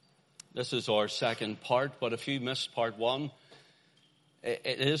This is our second part, but if you missed part one,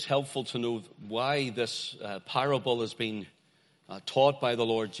 it is helpful to know why this parable has been taught by the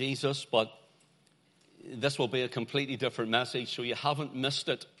Lord Jesus, but this will be a completely different message, so you haven't missed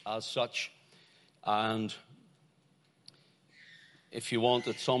it as such. And if you want,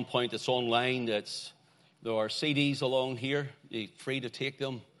 at some point, it's online. There are CDs along here. You're free to take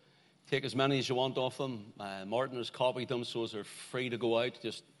them. Take as many as you want off them. Martin has copied them, so they're free to go out.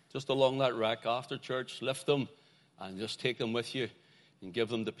 Just along that rack after church, lift them and just take them with you and give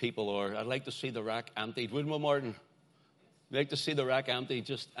them to people. Or I'd like to see the rack emptied. Wouldn't we, Martin? We'd like to see the rack emptied.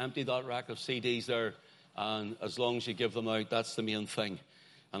 Just empty that rack of CDs there. And as long as you give them out, that's the main thing.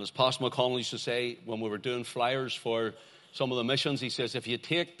 And as Pastor McConnell used to say when we were doing flyers for some of the missions, he says, if you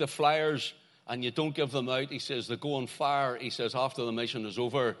take the flyers and you don't give them out, he says, they go on fire. He says, after the mission is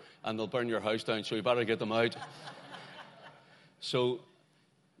over and they'll burn your house down, so you better get them out. So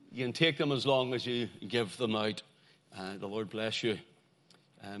you can take them as long as you give them out. The Lord bless you.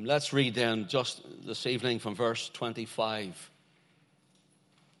 Let's read then just this evening from verse 25.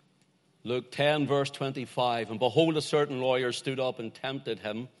 Luke 10, verse 25. And behold, a certain lawyer stood up and tempted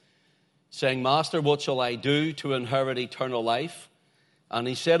him, saying, Master, what shall I do to inherit eternal life? And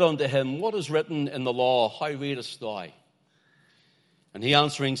he said unto him, What is written in the law? How readest thou? And he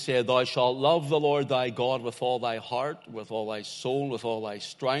answering said, Thou shalt love the Lord thy God with all thy heart, with all thy soul, with all thy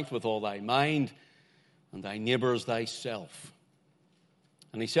strength, with all thy mind, and thy neighbor as thyself.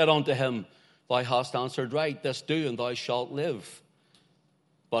 And he said unto him, Thou hast answered right, this do, and thou shalt live.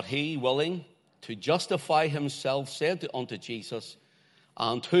 But he, willing to justify himself, said unto Jesus,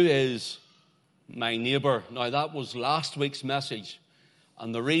 And who is my neighbor? Now that was last week's message.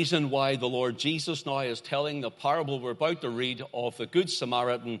 And the reason why the Lord Jesus now is telling the parable we're about to read of the Good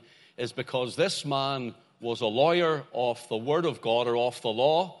Samaritan is because this man was a lawyer of the Word of God, or of the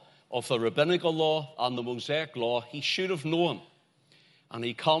law, of the rabbinical law and the Mosaic law. He should have known. And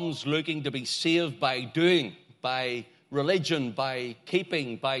he comes looking to be saved by doing, by religion, by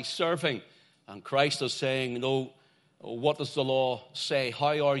keeping, by serving. And Christ is saying, no, what does the law say?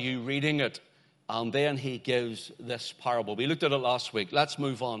 How are you reading it? And then he gives this parable. We looked at it last week. Let's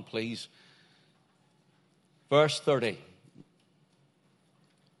move on, please. Verse 30.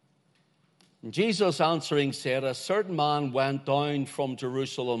 Jesus answering said, A certain man went down from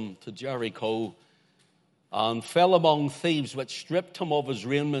Jerusalem to Jericho and fell among thieves, which stripped him of his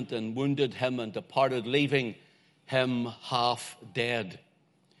raiment and wounded him and departed, leaving him half dead.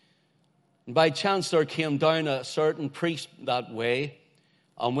 And by chance there came down a certain priest that way,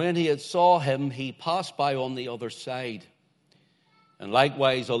 and when he had saw him, he passed by on the other side. And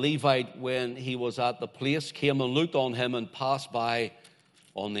likewise a Levite, when he was at the place, came and looked on him and passed by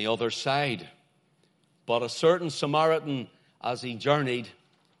on the other side. But a certain Samaritan, as he journeyed,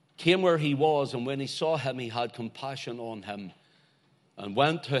 came where he was, and when he saw him, he had compassion on him, and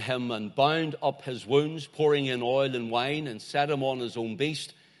went to him and bound up his wounds, pouring in oil and wine, and set him on his own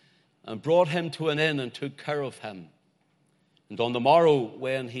beast, and brought him to an inn, and took care of him. And on the morrow,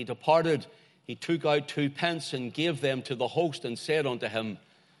 when he departed, he took out 2 pence, and gave them to the host, and said unto him,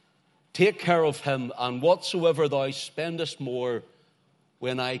 Take care of him, and whatsoever thou spendest more,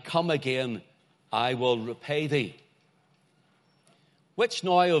 when I come again, I will repay thee. Which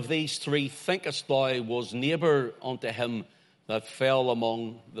now of these 3 thinkest thou was neighbor unto him that fell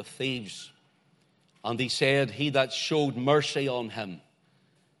among the thieves? And he said, He that showed mercy on him.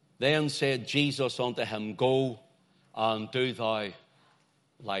 Then said Jesus unto him, Go and do thou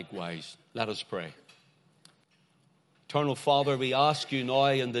likewise. Let us pray. Eternal Father, we ask you now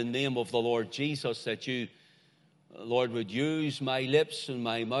in the name of the Lord Jesus that you, Lord, would use my lips and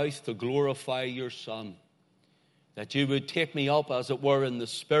my mouth to glorify your Son. That you would take me up, as it were, in the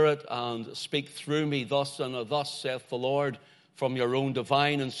Spirit and speak through me thus and thus saith the Lord, from your own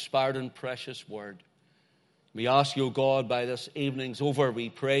divine, inspired, and precious word. We ask you, God, by this evening's over, we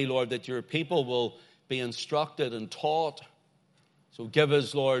pray, Lord, that your people will be instructed and taught. So give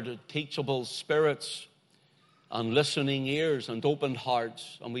us, Lord, teachable spirits and listening ears and open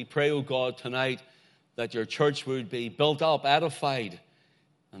hearts. And we pray, O God, tonight that your church would be built up, edified.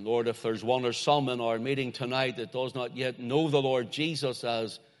 And Lord, if there's one or some in our meeting tonight that does not yet know the Lord Jesus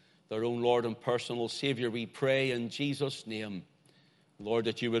as their own Lord and personal Savior, we pray in Jesus' name, Lord,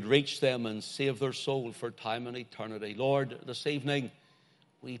 that you would reach them and save their soul for time and eternity. Lord, this evening,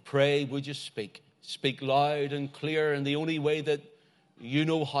 we pray, would you speak? Speak loud and clear in the only way that you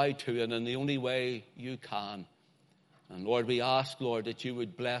know how to and in the only way you can. And Lord, we ask, Lord, that you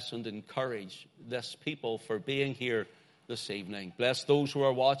would bless and encourage this people for being here this evening. Bless those who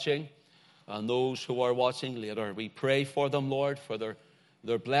are watching and those who are watching later. We pray for them, Lord, for their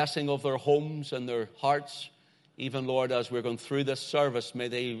their blessing of their homes and their hearts. Even, Lord, as we're going through this service, may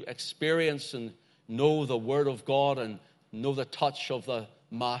they experience and know the Word of God and know the touch of the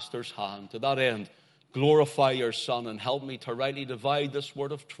Master's hand. To that end, glorify your Son and help me to rightly divide this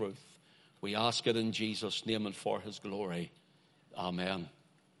word of truth. We ask it in Jesus' name and for his glory. Amen.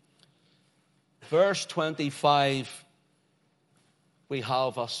 Verse 25, we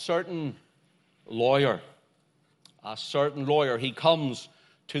have a certain lawyer. A certain lawyer. He comes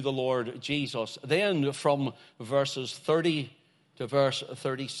to the Lord Jesus. Then from verses 30 to verse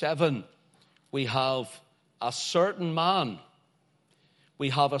 37, we have a certain man. We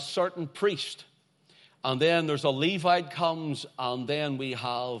have a certain priest. And then there's a Levite comes, and then we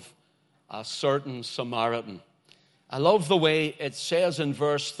have a certain Samaritan. I love the way it says in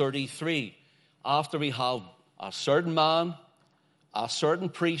verse 33, after we have a certain man, a certain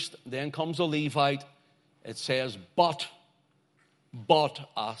priest, then comes a Levite, it says, but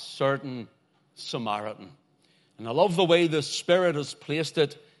a certain Samaritan. And I love the way the Spirit has placed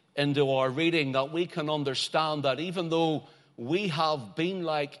it into our reading, that we can understand that even though we have been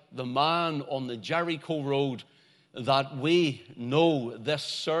like the man on the Jericho road, that we know this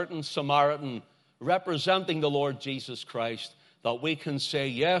certain Samaritan representing the Lord Jesus Christ, that we can say,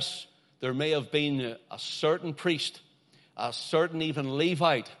 yes, there may have been a certain priest, a certain even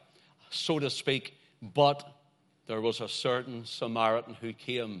Levite, so to speak, but there was a certain Samaritan who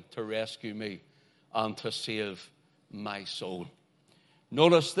came to rescue me and to save my soul.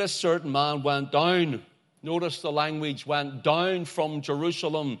 Notice this certain man went down. Notice the language, went down from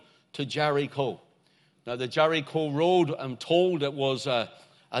Jerusalem to Jericho. Now, the Jericho road, I'm told it was a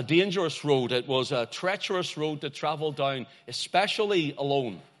dangerous road. It was a treacherous road to travel down, especially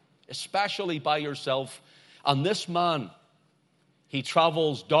alone, especially by yourself. And this man, he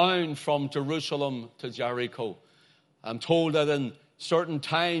travels down from Jerusalem to Jericho. I'm told that in certain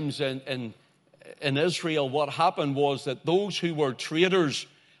times in Israel, what happened was that those who were traders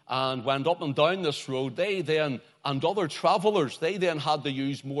and went up and down this road, they then, and other travelers, they then had to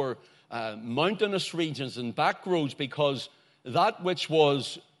use more mountainous regions and back roads, because that which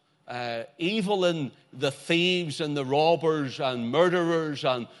was evil in the thieves and the robbers and murderers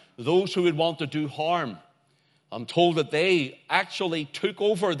and those who would want to do harm, I'm told that they actually took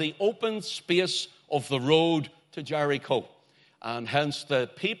over the open space of the road to Jericho. And hence the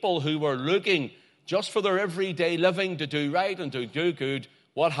people who were looking just for their everyday living to do right and to do good,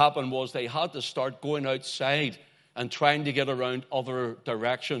 what happened was they had to start going outside and trying to get around other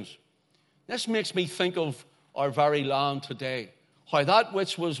directions. This makes me think of our very land today. How that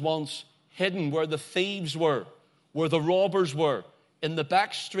which was once hidden, where the thieves were, where the robbers were, in the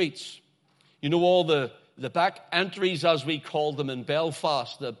back streets. You know, all the back entries, as we called them in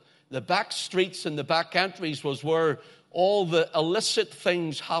Belfast, the back streets and the back entries was where all the illicit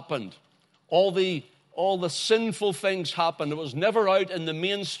things happened. All the sinful things happened. It was never out in the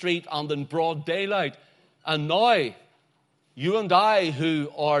main street and in broad daylight. And now, you and I,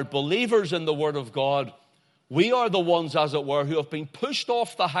 who are believers in the Word of God, we are the ones, as it were, who have been pushed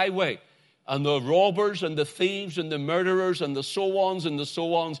off the highway. And the robbers and the thieves and the murderers and the so-ons and the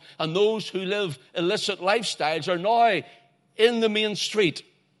so-ons and those who live illicit lifestyles are now in the main street.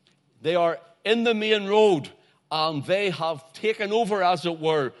 They are in the main road, and they have taken over, as it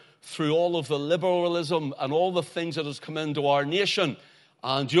were, through all of the liberalism and all the things that has come into our nation.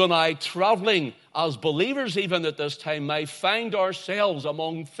 And you and I, traveling as believers even at this time, may find ourselves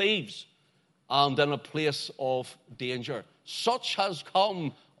among thieves and in a place of danger. Such has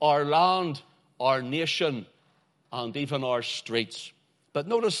come our land, our nation, and even our streets. But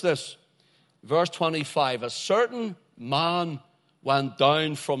notice this, verse 25, a certain man went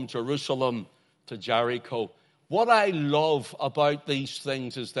down from Jerusalem to Jericho. What I love about these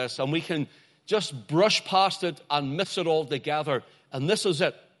things is this, and we can just brush past it and miss it altogether. And this is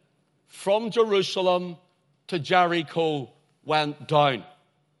it. From Jerusalem to Jericho went down.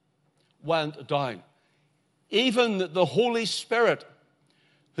 Went down. Even the Holy Spirit,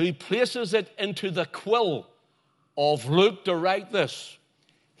 who places it into the quill of Luke to write this,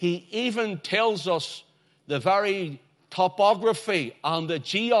 he even tells us the very topography and the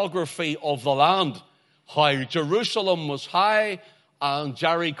geography of the land, how Jerusalem was high and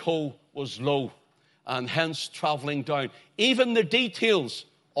Jericho was low, and hence traveling down. Even the details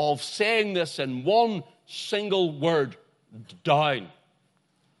of saying this in one single word, down.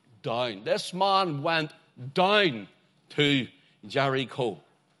 Down. This man went down to Jericho.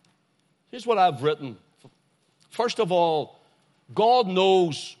 Here's what I've written. First of all, God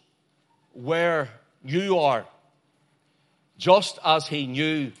knows where you are, just as he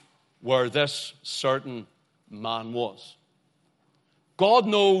knew where this certain man was. God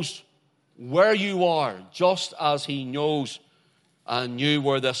knows where you are, just as he knows and knew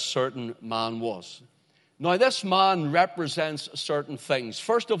where this certain man was. Now, this man represents certain things.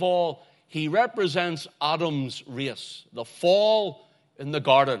 First of all, he represents Adam's race, the fall in the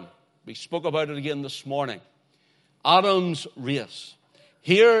garden. We spoke about it again this morning. Adam's race.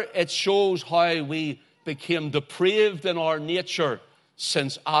 Here it shows how we became depraved in our nature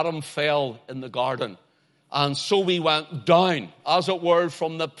since Adam fell in the garden. And so we went down, as it were,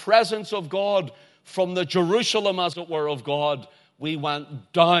 from the presence of God, from the Jerusalem, as it were, of God. We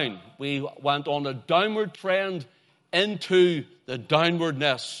went down. We went on a downward trend into the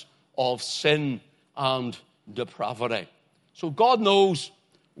downwardness of sin and depravity. So God knows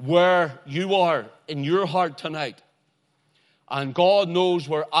where you are in your heart tonight. And God knows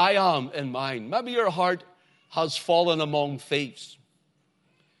where I am in mine. Maybe your heart has fallen among thieves.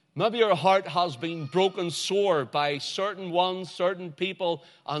 Maybe your heart has been broken sore by certain ones, certain people,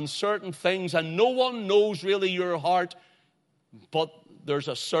 and certain things. And no one knows really your heart, but there's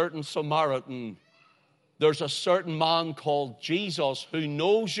a certain Samaritan. There's a certain man called Jesus who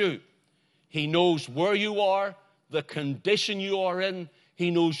knows you. He knows where you are, the condition you are in.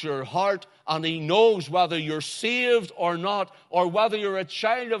 He knows your heart, and he knows whether you're saved or not, or whether you're a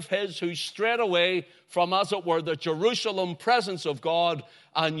child of his who's strayed away from, as it were, the Jerusalem presence of God,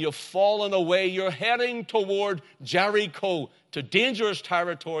 and you've fallen away. You're heading toward Jericho, to dangerous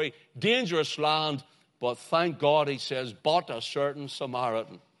territory, dangerous land. But thank God, he says, but a certain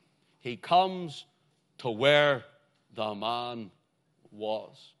Samaritan. He comes to where the man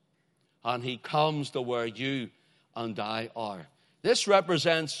was. And he comes to where you and I are. This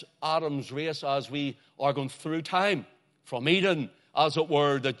represents Adam's race as we are going through time. From Eden, as it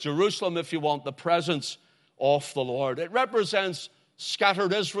were, the Jerusalem, if you want, the presence of the Lord. It represents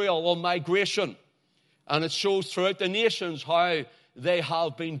scattered Israel on migration. And it shows throughout the nations how they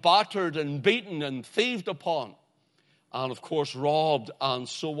have been battered and beaten and thieved upon. And, of course, robbed and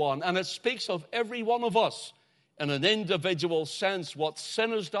so on. And it speaks of every one of us in an individual sense, what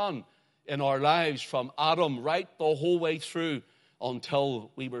sin has done in our lives from Adam right the whole way through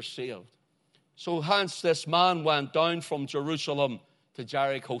until we were saved. So hence this man went down from Jerusalem to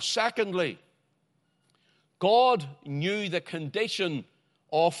Jericho. Secondly, God knew the condition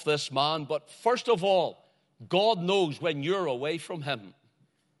of this man, but first of all, God knows when you're away from him.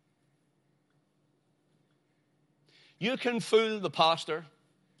 You can fool the pastor,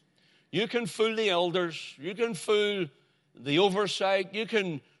 you can fool the elders, you can fool the oversight, you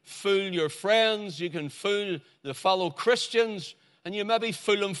can fool your friends, you can fool the fellow Christians, and you maybe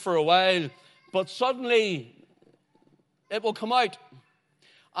fool them for a while, but suddenly it will come out.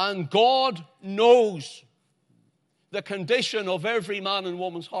 And God knows the condition of every man and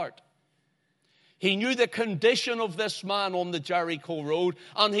woman's heart. He knew the condition of this man on the Jericho road,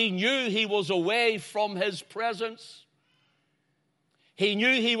 and he knew he was away from his presence. He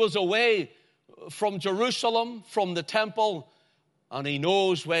knew he was away from Jerusalem, from the temple, and he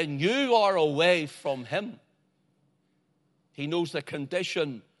knows when you are away from him. He knows the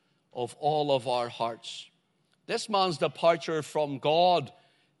condition of all of our hearts. This man's departure from God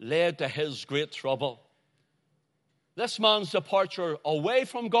led to his great trouble. This man's departure away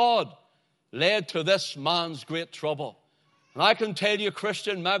from God led to this man's great trouble. And I can tell you,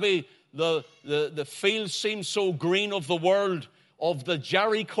 Christian, maybe the field seems so green of the world, of the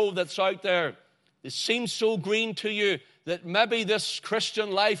Jericho that's out there. It seems so green to you that maybe this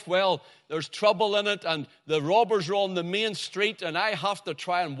Christian life, well, there's trouble in it and the robbers are on the main street and I have to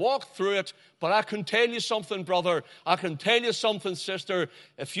try and walk through it. But I can tell you something, brother. I can tell you something, sister.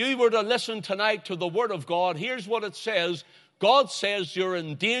 If you were to listen tonight to the Word of God, here's what it says. God says you're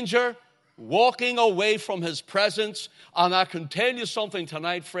in danger, walking away from his presence. And I can tell you something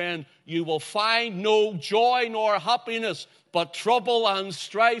tonight, friend. You will find no joy nor happiness, but trouble and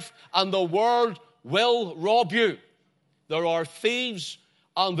strife, and the world will rob you. There are thieves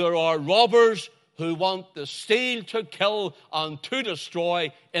and there are robbers who want to steal, to kill, and to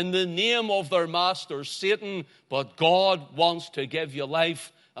destroy in the name of their master, Satan. But God wants to give you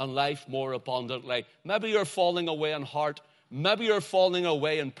life and life more abundantly. Maybe you're falling away in heart. Maybe you're falling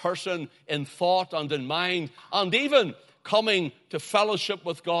away in person, in thought, and in mind, and even coming to fellowship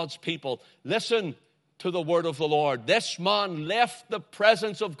with God's people. Listen to the word of the Lord. This man left the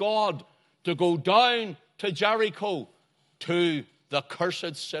presence of God to go down to Jericho, to the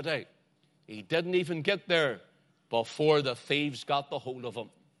cursed city. He didn't even get there before the thieves got the hold of him.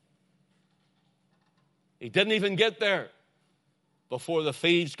 He didn't even get there before the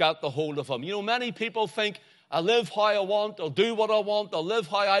thieves got the hold of him. You know, many people think, I'll live how I want, I'll do what I want, I'll live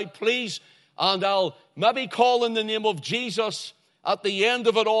how I please, and I'll maybe call in the name of Jesus, at the end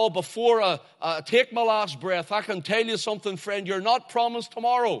of it all, before I take my last breath, I can tell you something, friend. You're not promised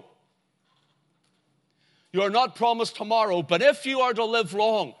tomorrow. You're not promised tomorrow. But if you are to live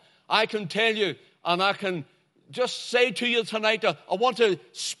long, I can tell you, and I can just say to you tonight, I want to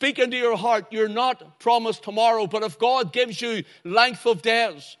speak into your heart, you're not promised tomorrow. But if God gives you length of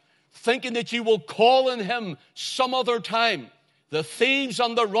days, thinking that you will call on him some other time, the thieves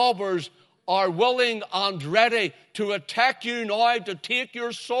and the robbers are willing and ready to attack you now, to take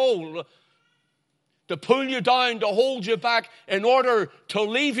your soul, to pull you down, to hold you back, in order to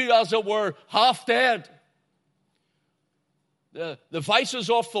leave you, as it were, half dead. The vices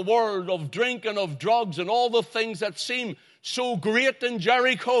of the world, of drink and of drugs and all the things that seem so great in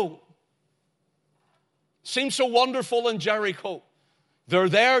Jericho, seem so wonderful in Jericho, they're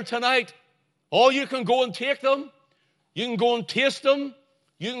there tonight. Oh, you can go and take them. You can go and taste them.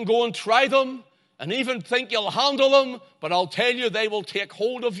 You can go and try them and even think you'll handle them. But I'll tell you, they will take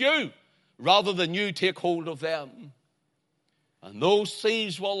hold of you rather than you take hold of them. And those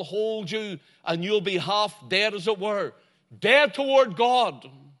thieves will hold you, and you'll be half dead, as it were. Dead toward God.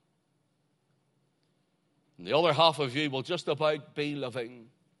 And the other half of you will just about be living.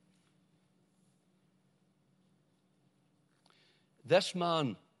 This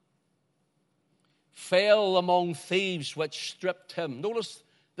man fell among thieves which stripped him. Notice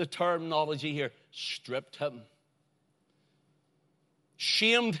the terminology here. Stripped him.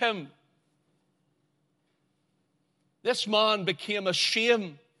 Shamed him. This man became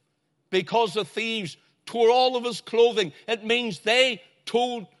ashamed because the thieves tore all of his clothing. It means they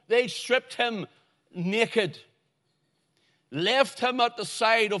stripped him naked, left him at the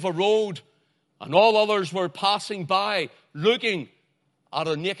side of a road, and all others were passing by, looking at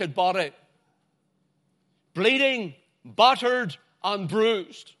a naked body, bleeding, battered, and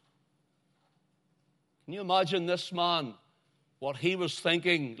bruised. Can you imagine this man, what he was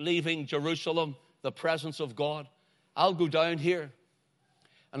thinking, leaving Jerusalem, the presence of God? I'll go down here.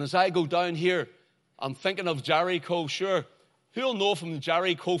 And as I go down here, I'm thinking of Jericho. Sure, who'll know from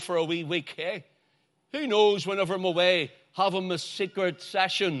Jericho for a wee week, eh? Who knows whenever I'm away having my secret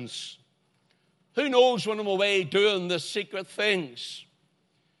sessions? Who knows when I'm away doing the secret things?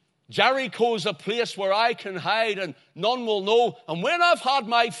 Jericho's a place where I can hide and none will know. And when I've had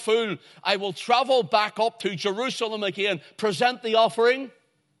my full, I will travel back up to Jerusalem again, present the offering.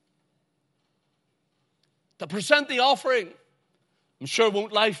 To present the offering. I'm sure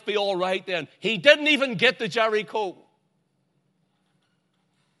won't life be all right then? He didn't even get to Jericho.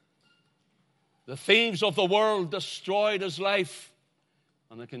 The thieves of the world destroyed his life.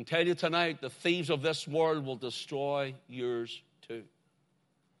 And I can tell you tonight, the thieves of this world will destroy yours too.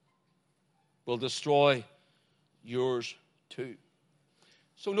 Will destroy yours too.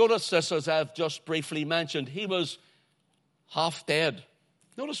 So notice this, as I've just briefly mentioned. He was half dead.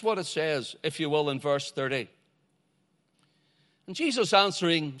 Notice what it says, if you will, in verse 30. And Jesus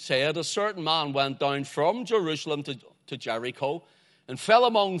answering said, a certain man went down from Jerusalem to Jericho, and fell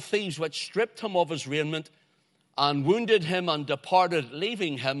among thieves, which stripped him of his raiment, and wounded him, and departed,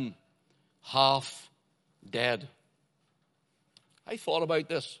 leaving him half dead. I thought about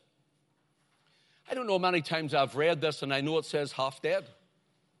this. I don't know how many times I've read this, and I know it says half dead.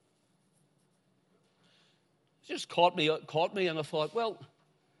 It just caught me, and I thought, well,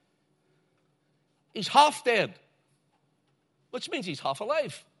 he's half dead, which means he's half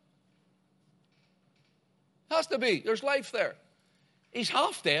alive. Has to be. There's life there. He's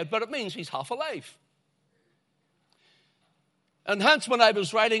half dead, but it means he's half alive. And hence, when I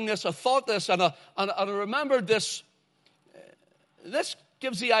was writing this, I thought this, and I remembered this. This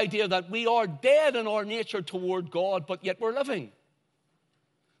gives the idea that we are dead in our nature toward God, but yet we're living.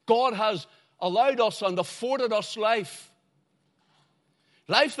 God has allowed us and afforded us life.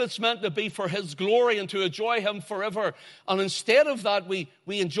 Life that's meant to be for his glory and to enjoy him forever. And instead of that, we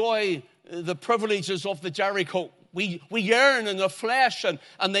enjoy the privileges of the Jericho. We yearn in the flesh, and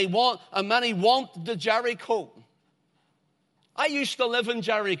many want the Jericho. I used to live in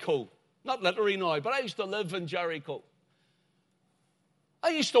Jericho. Not literally now, but I used to live in Jericho. I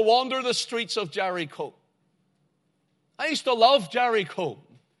used to wander the streets of Jericho. I used to love Jericho.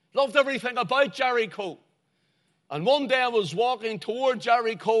 Loved everything about Jericho. And one day I was walking toward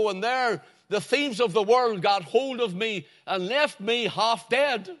Jericho, and there the thieves of the world got hold of me and left me half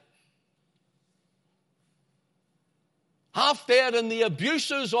dead. Half dead in the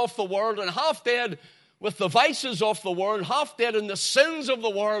abuses of the world, and half dead with the vices of the world, half dead in the sins of the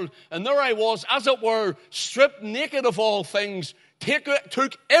world. And there I was, as it were, stripped naked of all things,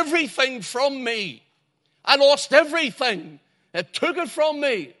 took everything from me. I lost everything. It took it from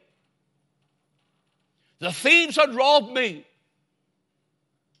me. The thieves had robbed me.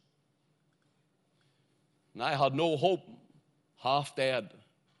 And I had no hope, half dead,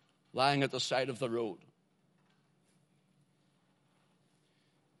 lying at the side of the road.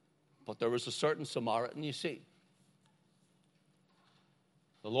 But there was a certain Samaritan, you see.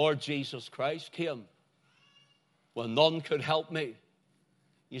 The Lord Jesus Christ came when none could help me.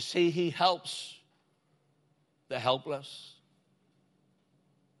 You see, he helps the helpless.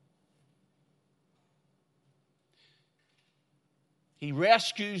 He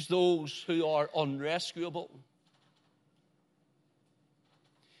rescues those who are unrescuable.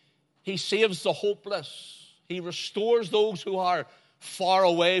 He saves the hopeless. He restores those who are far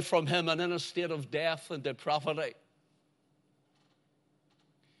away from him and in a state of death and depravity.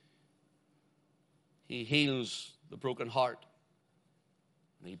 He heals the broken heart,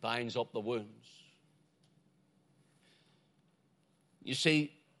 and he binds up the wounds. You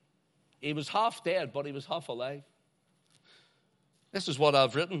see, he was half dead, but he was half alive. This is what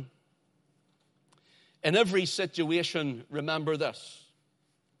I've written. In every situation, remember this: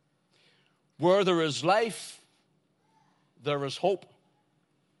 where there is life, there is hope.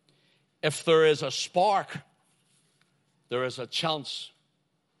 If there is a spark, there is a chance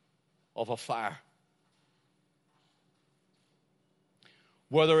of a fire.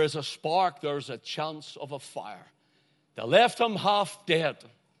 Where there is a spark, there is a chance of a fire. They left him half dead.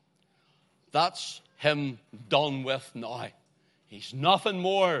 That's him done with now. He's nothing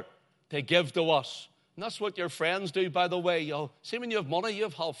more to give to us. And that's what your friends do, by the way. You'll see, when you have money, you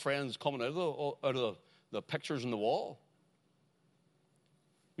have friends coming out of the pictures on the wall.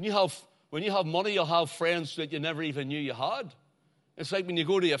 When you have money, you'll have friends that you never even knew you had. It's like when you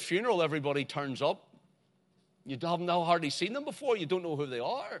go to a funeral, everybody turns up. You haven't hardly seen them before. You don't know who they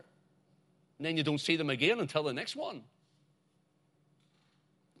are. And then you don't see them again until the next one.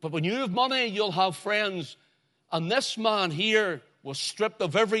 But when you have money, you'll have friends. And this man here was stripped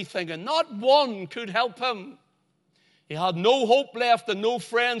of everything, and not one could help him. He had no hope left and no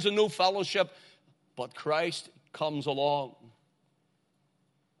friends and no fellowship. But Christ comes along,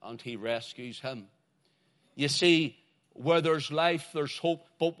 and he rescues him. You see, where there's life, there's hope.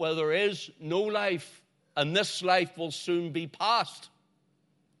 But where there is no life, and this life will soon be past,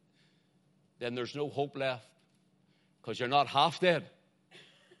 then there's no hope left. Because you're not half dead.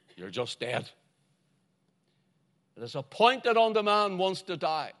 You're just dead. It is appointed unto man once to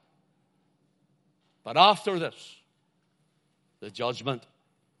die. But after this, the judgment.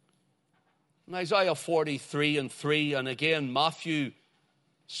 In Isaiah 43:3, and again Matthew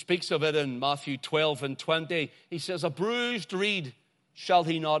speaks of it in Matthew 12:20. He says, a bruised reed shall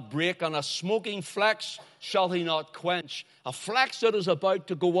he not break, and a smoking flax shall he not quench. A flax that is about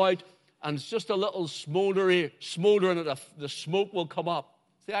to go out, and it's just a little smolder in it, the smoke will come up.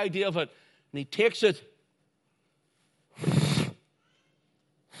 It's the idea of it. And he takes it,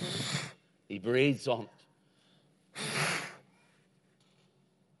 he breathes on it.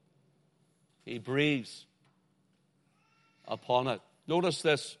 He breathes upon it. Notice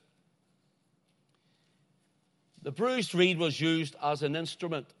this. The bruised reed was used as an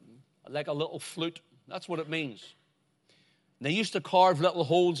instrument, like a little flute. That's what it means. And they used to carve little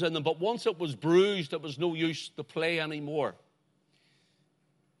holes in them, but once it was bruised, it was no use to play anymore.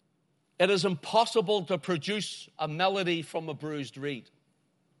 It is impossible to produce a melody from a bruised reed.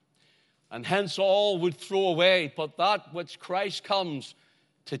 And hence all would throw away, but that which Christ comes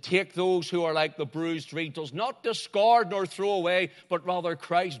to take those who are like the bruised reed does not discard nor throw away, but rather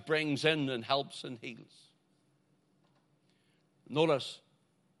Christ brings in and helps and heals. Notice,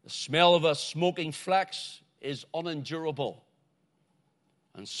 the smell of a smoking flax is unendurable.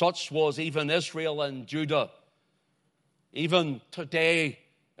 And such was even Israel and Judah. Even today,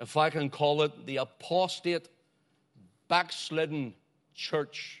 if I can call it, the apostate, backslidden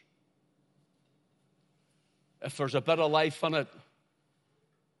church. If there's a bit of life in it,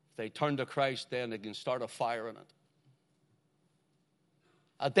 if they turn to Christ, then they can start a fire in it.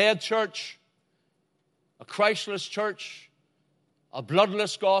 A dead church, a Christless church, a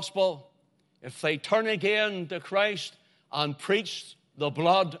bloodless gospel, if they turn again to Christ and preach the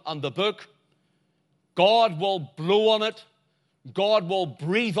blood and the book, God will blow on it, God will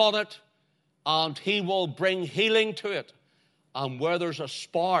breathe on it, and he will bring healing to it. And where there's a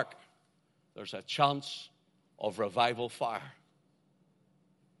spark, there's a chance of revival fire.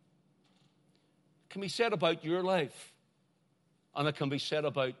 It can be said about your life, and it can be said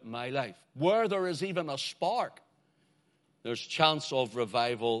about my life. Where there is even a spark, there's chance of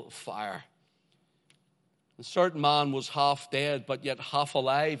revival fire. A certain man was half dead, but yet half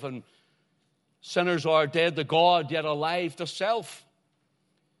alive, and sinners are dead to God, yet alive to self.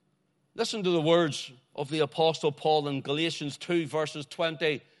 Listen to the words of the Apostle Paul in Galatians 2, verses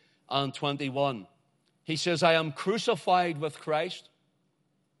 20 and 21. He says, I am crucified with Christ.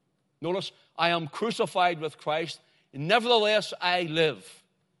 Notice, I am crucified with Christ. Nevertheless, I live.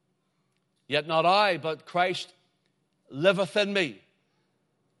 Yet not I, but Christ liveth in me.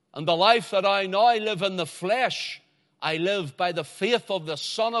 And the life that I now live in the flesh, I live by the faith of the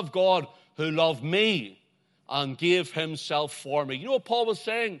Son of God who loved me and gave himself for me. You know what Paul was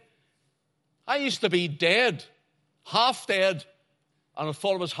saying? I used to be dead, half dead, and I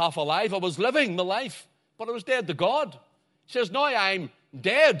thought I was half alive. I was living my life, but I was dead to God. He says, now I'm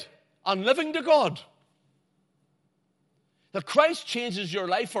dead and living to God. That Christ changes your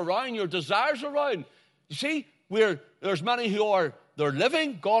life around, your desires around. You see, there's many who they're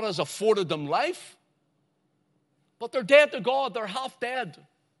living. God has afforded them life. But they're dead to God. They're half dead.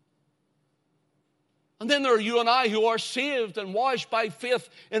 And then there are you and I who are saved and washed by faith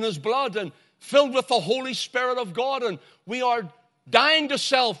in his blood and filled with the Holy Spirit of God. And we are dying to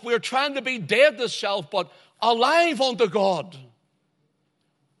self. We're trying to be dead to self, but alive unto God.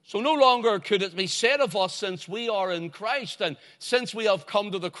 So no longer could it be said of us, since we are in Christ and since we have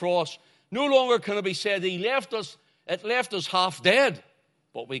come to the cross, no longer can it be said it left us half dead.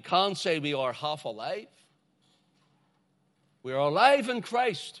 But we can say we are half alive. We are alive in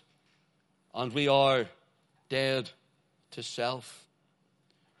Christ and we are dead to self.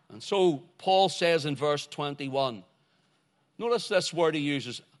 And so Paul says in verse 21, notice this word he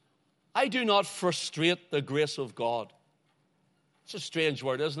uses, I do not frustrate the grace of God. It's a strange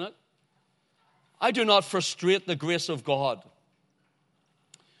word, isn't it? I do not frustrate the grace of God.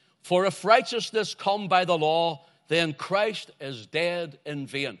 For if righteousness come by the law, then Christ is dead in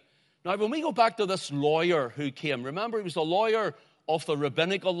vain. Now, when we go back to this lawyer who came, remember he was a lawyer of the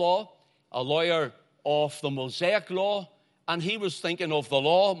rabbinical law, a lawyer of the Mosaic law, and he was thinking of the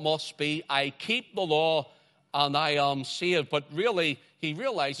law must be, I keep the law and I am saved. But really, he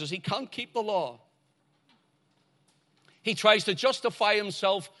realizes he can't keep the law. He tries to justify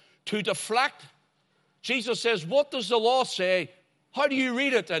himself to deflect. Jesus says, what does the law say? How do you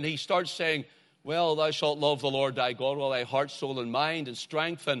read it? And he starts saying, well, thou shalt love the Lord thy God with thy heart, soul, and mind, and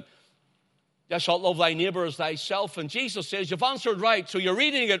strength, and thou shalt love thy neighbor as thyself. And Jesus says, you've answered right, so you're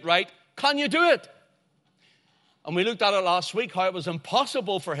reading it right. Can you do it? And we looked at it last week, how it was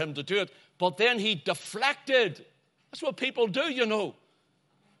impossible for him to do it. But then he deflected. That's what people do, you know.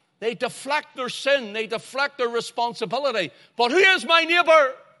 They deflect their sin. They deflect their responsibility. But who is my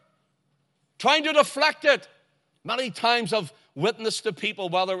neighbor? Trying to deflect it. Many times I've witnessed to people,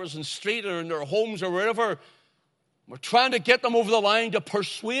 whether it was in the street or in their homes or wherever, we're trying to get them over the line to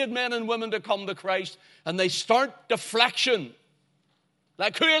persuade men and women to come to Christ. And they start deflection.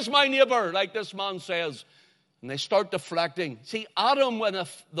 Like, who is my neighbor? Like this man says. And they start deflecting. See, Adam, when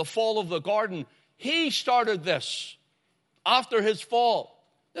the fall of the garden, he started this after his fall.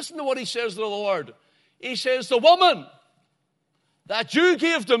 Listen to what he says to the Lord. He says, the woman that you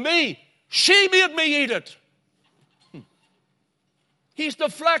gave to me, she made me eat it. He's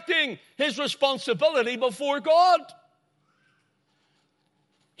deflecting his responsibility before God.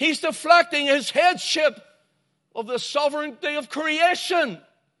 He's deflecting his headship of the sovereignty of creation.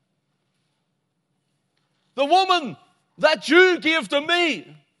 The woman that you gave to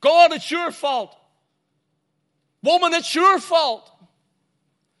me, God, it's your fault. Woman, it's your fault.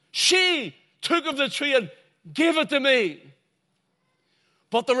 She took of the tree and gave it to me.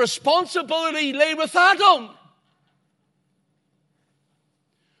 But the responsibility lay with Adam.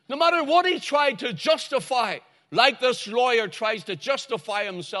 No matter what he tried to justify, like this lawyer tries to justify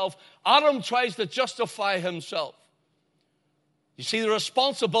himself, Adam tries to justify himself. You see, the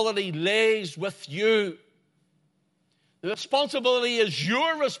responsibility lays with you. The responsibility is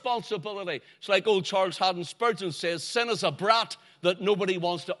your responsibility. It's like old Charles Haddon Spurgeon says, sin is a brat that nobody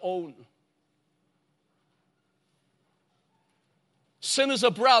wants to own. Sin is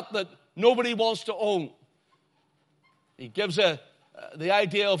a brat that nobody wants to own. He gives the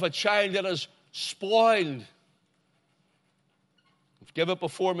idea of a child that is spoiled. I've given it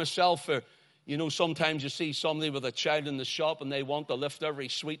before myself. You know, sometimes you see somebody with a child in the shop and they want to lift every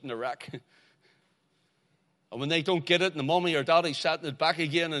sweet in the rack. And when they don't get it, and the mommy or daddy setting it back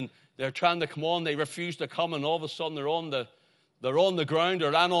again, and they're trying to come on, they refuse to come, and all of a sudden they're on the ground,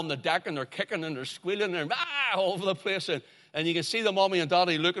 or on the deck, and they're kicking and they're squealing, and they're all over the place, and you can see the mommy and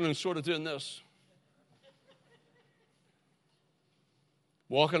daddy looking and sort of doing this,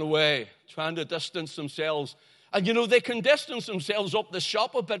 walking away, trying to distance themselves. And you know, they can distance themselves up the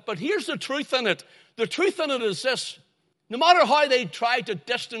shop a bit, but here's the truth in it. The truth in it is this. No matter how they try to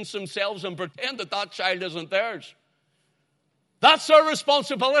distance themselves and pretend that that child isn't theirs, that's their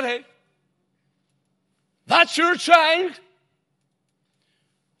responsibility. That's your child.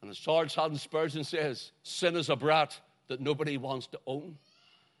 And And as Charles Haddon Spurgeon says, sin is a brat that nobody wants to own.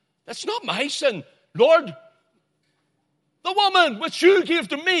 That's not my sin. Lord, the woman which you gave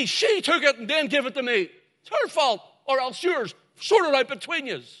to me, she took it and then gave it to me. It's her fault, or else yours. Sort it out between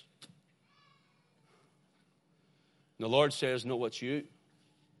you. The Lord says, no, it's you.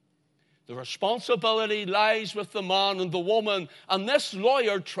 The responsibility lies with the man and the woman, and this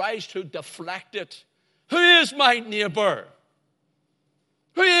lawyer tries to deflect it. Who is my neighbor?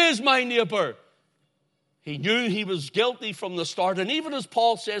 Who is my neighbor? He knew he was guilty from the start. And even as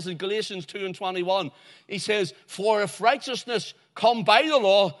Paul says in Galatians 2:21, he says, for if righteousness come by the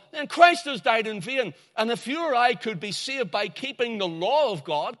law, then Christ has died in vain. And if you or I could be saved by keeping the law of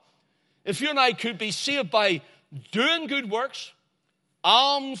God, if you and I could be saved by doing good works,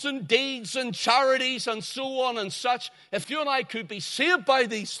 alms and deeds and charities and so on and such, if you and I could be saved by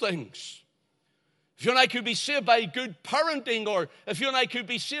these things, if you and I could be saved by good parenting, or if you and I could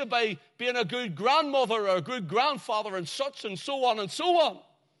be saved by being a good grandmother or a good grandfather and such and so on and so on,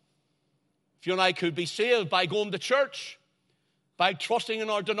 if you and I could be saved by going to church, by trusting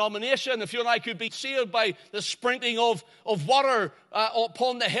in our denomination, if you and I could be saved by the sprinkling of water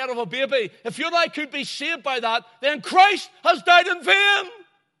upon the head of a baby, if you and I could be saved by that, then Christ has died in vain.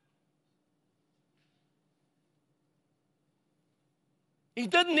 He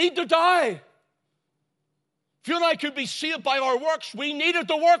didn't need to die. If you and I could be saved by our works, we needed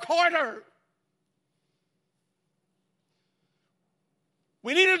to work harder.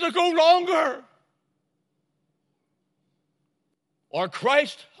 We needed to go longer. Or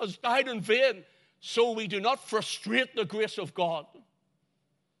Christ has died in vain, so we do not frustrate the grace of God.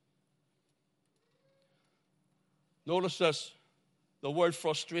 Notice this, the word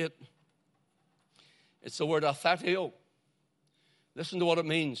frustrate. It's the word athateo. Listen to what it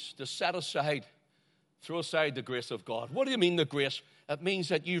means, to set aside, throw aside the grace of God. What do you mean the grace? It means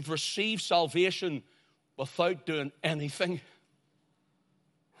that you've received salvation without doing anything.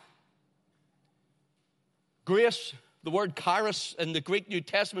 Grace, the word charis in the Greek New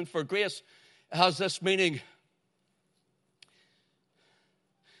Testament for grace, has this meaning.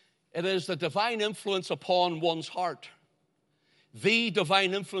 It is the divine influence upon one's heart. The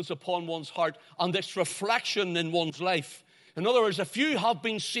divine influence upon one's heart and its reflection in one's life. In other words, if you have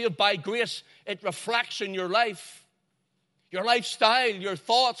been saved by grace, it reflects in your life. Your lifestyle, your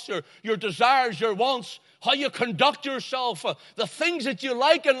thoughts, your desires, your wants, how you conduct yourself, the things that you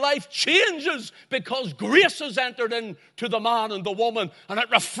like in life changes because grace has entered into the man and the woman, and it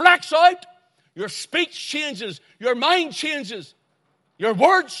reflects out. Your speech changes, your mind changes, your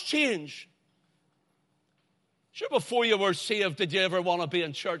words change. Sure, before you were saved, did you ever want to be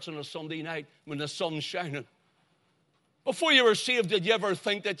in church on a Sunday night when the sun's shining? Before you were saved, did you ever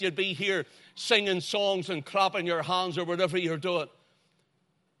think that you'd be here singing songs and clapping your hands or whatever you're doing?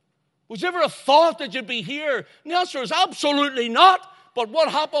 Was there ever a thought that you'd be here? And the answer is absolutely not. But what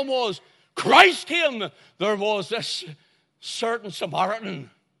happened was, Christ came. There was this certain Samaritan.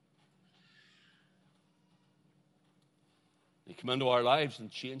 He came into our lives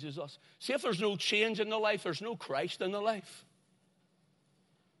and changes us. See, if there's no change in the life, there's no Christ in the life.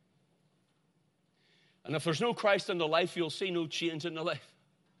 And if there's no Christ in the life, you'll see no change in the life.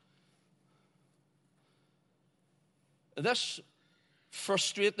 This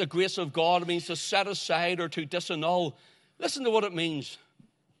frustrate the grace of God means to set aside or to disannul. Listen to what it means.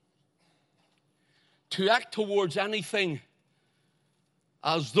 To act towards anything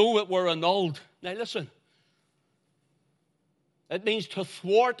as though it were annulled. Now listen. It means to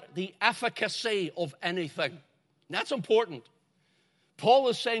thwart the efficacy of anything. And that's important. Paul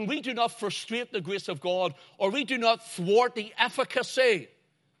is saying we do not frustrate the grace of God, or we do not thwart the efficacy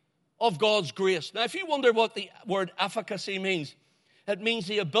of God's grace. Now, if you wonder what the word efficacy means, it means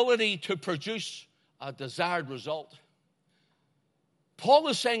the ability to produce a desired result. Paul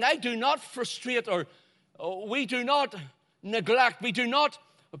is saying, I do not frustrate, or we do not neglect, we do not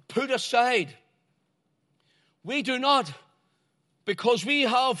put aside. We do not, because we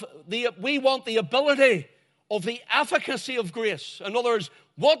want the ability of the efficacy of grace. In other words,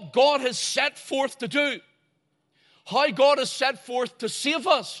 what God has set forth to do. How God has set forth to save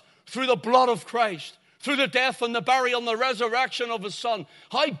us through the blood of Christ, through the death and the burial and the resurrection of His Son.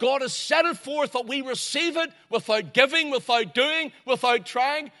 How God has set it forth that we receive it without giving, without doing, without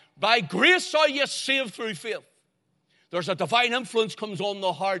trying. By grace are ye saved through faith. There's a divine influence comes on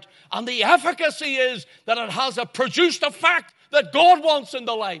the heart, and the efficacy is that it has a produced effect that God wants in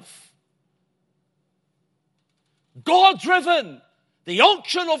the life. God-driven, the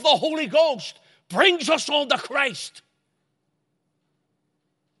unction of the Holy Ghost brings us on to Christ.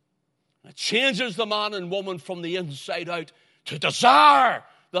 It changes the man and woman from the inside out to desire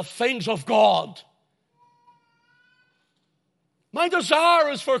the things of God. My desire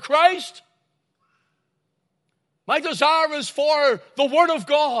is for Christ. My desire is for the Word of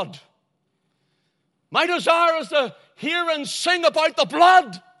God. My desire is to hear and sing about the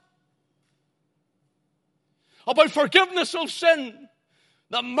blood, about forgiveness of sin,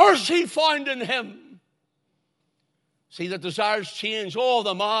 the mercy found in Him. See, the desires change. Oh,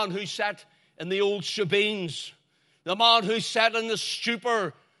 the man who sat in the old shebeens, the man who sat in the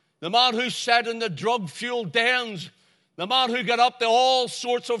stupor, the man who sat in the drug-fueled dens, the man who got up to all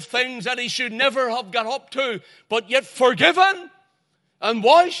sorts of things that he should never have got up to, but yet forgiven and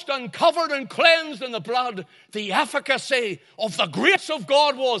washed and covered and cleansed in the blood. The efficacy of the grace of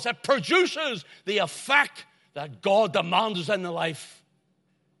God was it produces the effect that God demands in the life.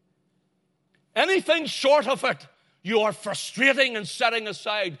 Anything short of it, you are frustrating and setting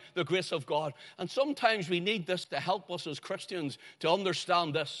aside the grace of God. And sometimes we need this to help us as Christians to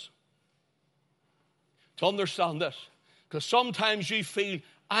understand this. To understand this. Because sometimes you feel,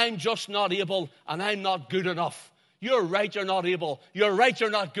 I'm just not able and I'm not good enough. You're right, you're not able. You're right, you're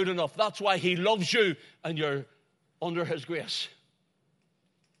not good enough. That's why He loves you and you're under His grace.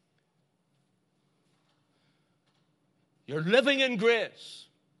 You're living in grace.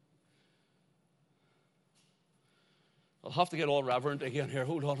 I'll have to get all reverent again here.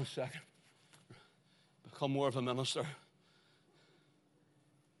 Hold on a second. Become more of a minister.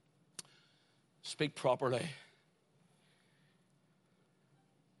 Speak properly.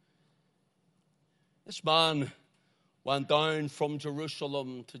 This man went down from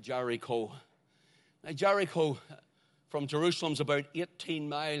Jerusalem to Jericho. Now, Jericho from Jerusalem is about 18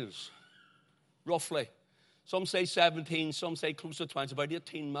 miles, roughly. Some say 17, some say close to 20, about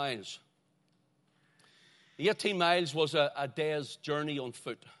 18 miles. 18 miles was a day's journey on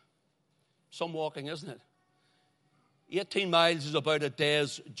foot. Some walking, isn't it? 18 miles is about a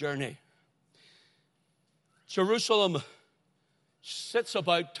day's journey. Jerusalem sits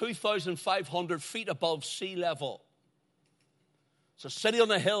about 2,500 feet above sea level. It's a city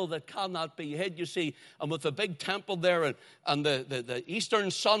on a hill that cannot be hid, you see. And with the big temple there, and the eastern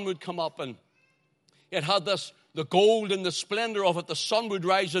sun would come up, and it had this, the gold and the splendor of it. The sun would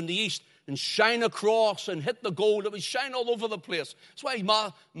rise in the east and shine across and hit the gold. It would shine all over the place. That's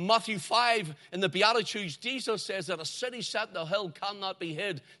why Matthew 5 in the Beatitudes, Jesus says that a city set on a hill cannot be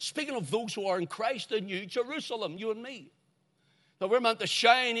hid. Speaking of those who are in Christ in you, Jerusalem, you and me. Now we're meant to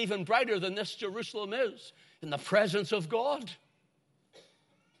shine even brighter than this Jerusalem is in the presence of God,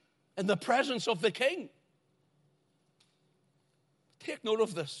 in the presence of the King. Take note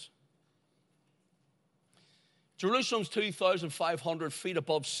of this. Jerusalem's 2,500 feet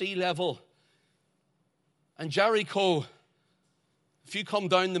above sea level. And Jericho, if you come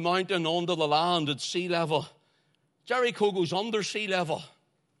down the mountain onto the land at sea level, Jericho goes under sea level.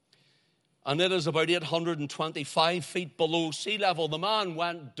 And it is about 825 feet below sea level. The man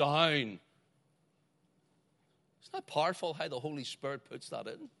went down. Isn't that powerful how the Holy Spirit puts that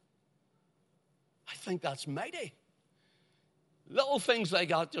in? I think that's mighty. Little things like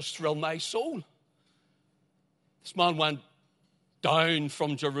that just thrill my soul. This man went down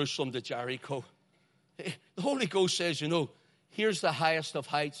from Jerusalem to Jericho. The Holy Ghost says, you know, here's the highest of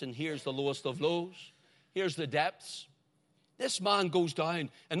heights and here's the lowest of lows. Here's the depths. This man goes down.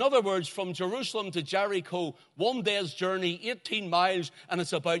 In other words, from Jerusalem to Jericho, 1 day's journey, 18 miles, and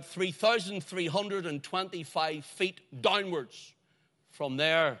it's about 3,325 feet downwards. From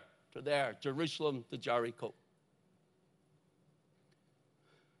there to there, Jerusalem to Jericho.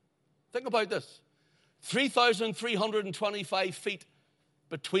 Think about this. 3,325 feet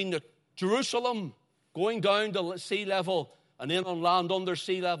between the Jerusalem going down to sea level and then on land under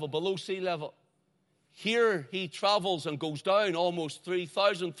sea level, below sea level. Here he travels and goes down almost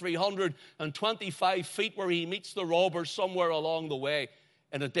 3,325 feet where he meets the robbers somewhere along the way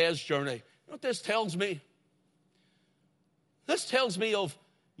in a day's journey. You know what this tells me? This tells me of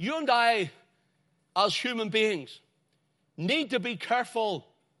you and I as human beings need to be careful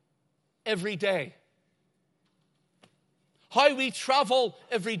every day. How we travel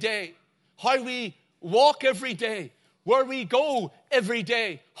every day, how we walk every day, where we go every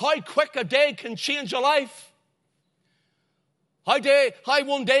day, how quick a day can change a life, how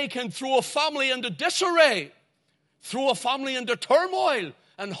one day can throw a family into disarray, throw a family into turmoil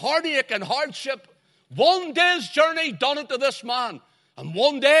and heartache and hardship. 1 day's journey done it to this man, and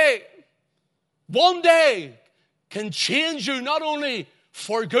one day can change you not only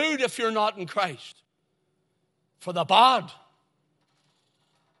for good if you're not in Christ, for the bad.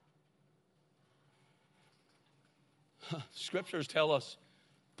 Scriptures tell us,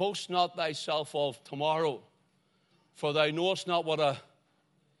 boast not thyself of tomorrow, for thou knowest not what a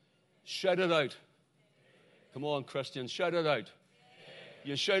Shout it out. Come on, Christians, shout it out.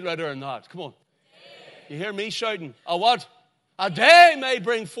 You shout louder or not. Come on. You hear me shouting? A what? A day may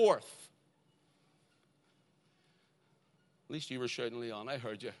bring forth. At least you were shouting, Leon. I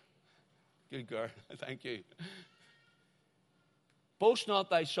heard you. Good girl. Thank you. Boast not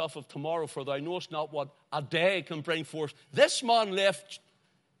thyself of tomorrow, for thou knowest not what a day can bring forth. This man left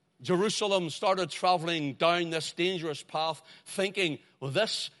Jerusalem, started traveling down this dangerous path, thinking, well,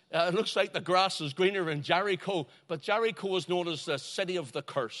 this it looks like the grass is greener in Jericho. But Jericho is known as the city of the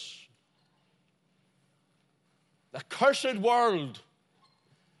curse. The cursed world.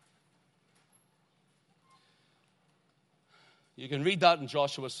 You can read that in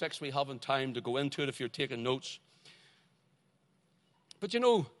Joshua 6. We haven't time to go into it if you're taking notes. But you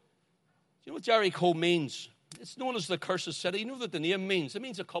know what Jericho means? It's known as the cursed city. You know what the name means? It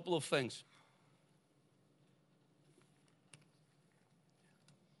means a couple of things.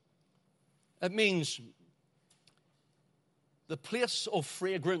 It means the place of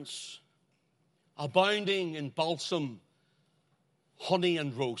fragrance, abounding in balsam, honey,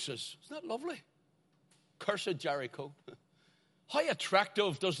 and roses. Isn't that lovely? Cursed Jericho. How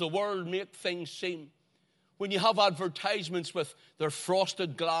attractive does the world make things seem? When you have advertisements with their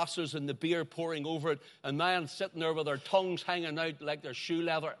frosted glasses and the beer pouring over it, and man sitting there with their tongues hanging out like their shoe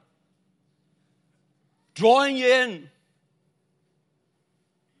leather, drawing you in.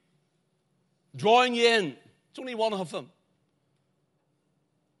 Drawing you in. It's only one of them.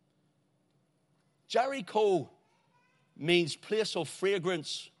 Jericho means place of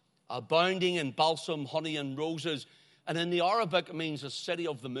fragrance, abounding in balsam, honey, and roses. And in the Arabic, it means a city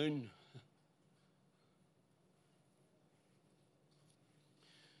of the moon.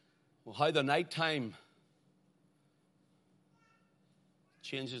 Well, how the nighttime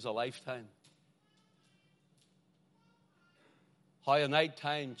changes a lifetime. How a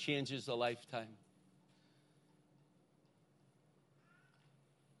nighttime changes a lifetime.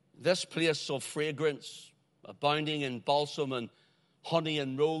 This place of fragrance, abounding in balsam and honey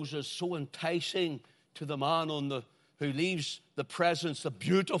and roses, so enticing to the man who leaves the presence, the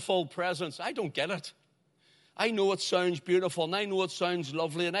beautiful presence. I don't get it. I know it sounds beautiful, and I know it sounds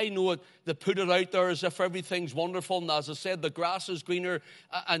lovely, and I know they put it out there as if everything's wonderful, and as I said, the grass is greener,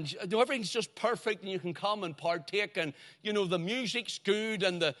 and everything's just perfect, and you can come and partake, and the music's good,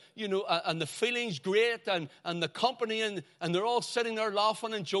 and the feeling's great, and the company, and they're all sitting there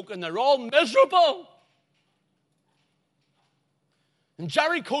laughing and joking. They're all miserable. In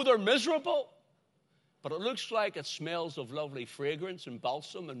Jericho, they're miserable. But it looks like it smells of lovely fragrance and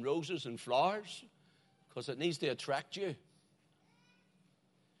balsam and roses and flowers. Because it needs to attract you.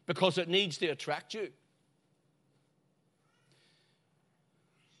 Because it needs to attract you.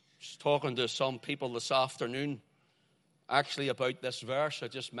 Just talking to some people this afternoon, actually about this verse. I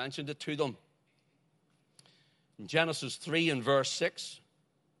just mentioned it to them. In Genesis 3 and verse 6,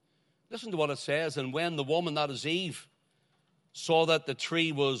 listen to what it says. And when the woman, that is Eve, saw that the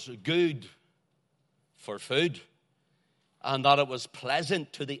tree was good for food, and that it was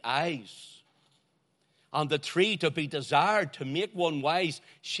pleasant to the eyes, and the tree to be desired to make one wise,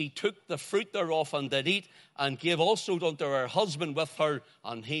 she took the fruit thereof and did eat, and gave also unto her husband with her,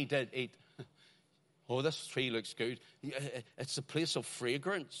 and he did eat. Oh, this tree looks good. It's a place of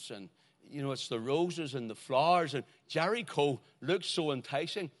fragrance, and it's the roses and the flowers, and Jericho looks so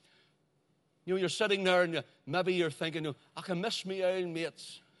enticing. You're sitting there, and maybe you're thinking, I can miss me old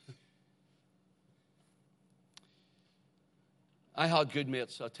mates. I had good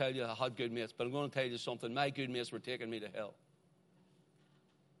mates. I'll tell you, I had good mates. But I'm going to tell you something. My good mates were taking me to hell.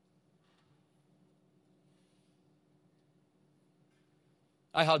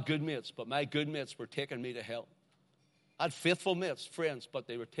 I had good mates, but my good mates were taking me to hell. I had faithful mates, friends, but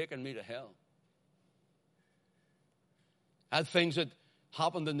they were taking me to hell. I had things that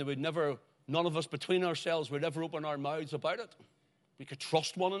happened and none of us between ourselves would ever open our mouths about it. We could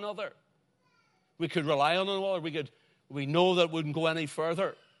trust one another. We could rely on one another. We know that it wouldn't go any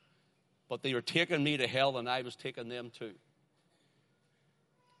further. But they were taking me to hell, and I was taking them too.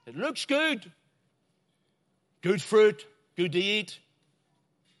 It looks good. Good fruit, good to eat.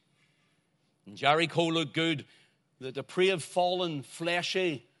 And Jericho looked good. The depraved, fallen,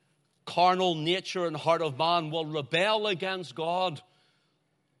 fleshy, carnal nature and heart of man will rebel against God,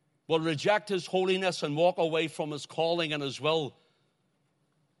 will reject his holiness and walk away from his calling and his will,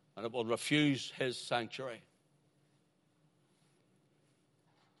 and it will refuse his sanctuary.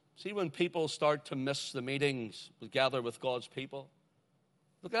 See, when people start to miss the meetings, gather with God's people.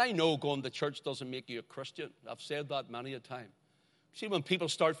 Look, I know going to church doesn't make you a Christian. I've said that many a time. See, when people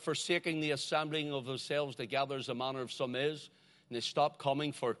start forsaking the assembling of themselves together as the manner of some is, and they stop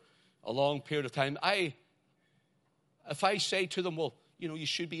coming for a long period of time. If I say to them, well, you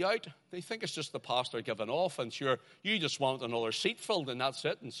should be out, they think it's just the pastor giving off, and sure, you just want another seat filled, and that's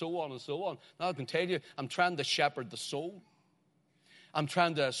it, and so on and so on. Now, I can tell you, I'm trying to shepherd the soul. I'm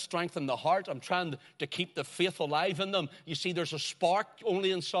trying to strengthen the heart. I'm trying to keep the faith alive in them. You see, there's a spark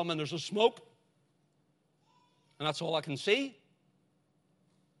only in some, and there's a smoke. And that's all I can see.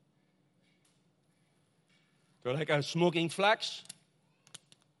 They're like a smoking flax.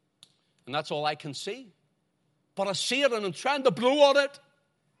 And that's all I can see. But I see it, and I'm trying to blow on it.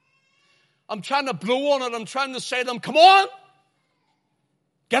 I'm trying to blow on it. I'm trying to say to them, come on.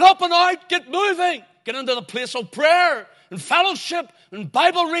 Get up and out. Get moving. Get into the place of prayer and fellowship and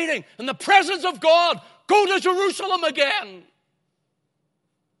Bible reading and the presence of God. Go to Jerusalem again.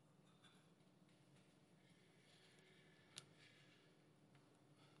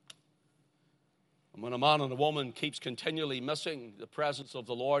 And when a man and a woman keeps continually missing the presence of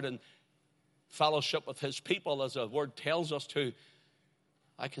the Lord and fellowship with his people, as the word tells us to,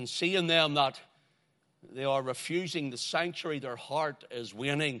 I can see in them that they are refusing the sanctuary. Their heart is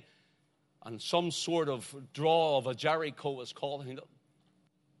waning, and some sort of draw of a Jericho is calling them.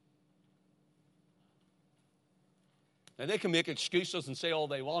 Now, they can make excuses and say all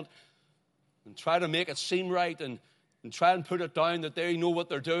they want and try to make it seem right and try and put it down that they know what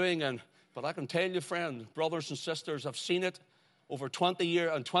they're doing. But I can tell you, friend, brothers and sisters, I've seen it over 20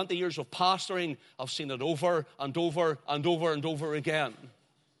 years, and 20 years of pastoring, I've seen it over and over and over and over again.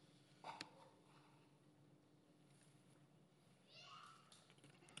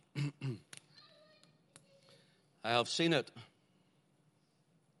 I have seen it.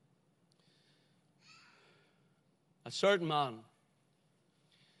 A certain man,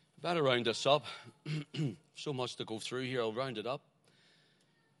 I better round this up. So much to go through here, I'll round it up.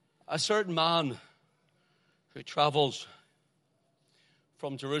 A certain man who travels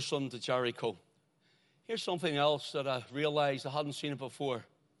from Jerusalem to Jericho. Here's something else that I realized. I hadn't seen it before.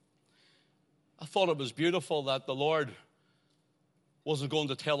 I thought it was beautiful that the Lord wasn't going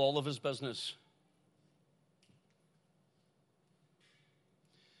to tell all of his business.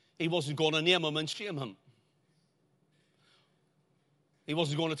 He wasn't going to name him and shame him. He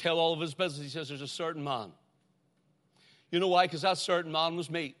wasn't going to tell all of his business. He says there's a certain man. You know why? Because that certain man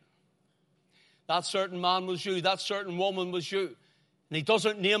was me. That certain man was you. That certain woman was you. And he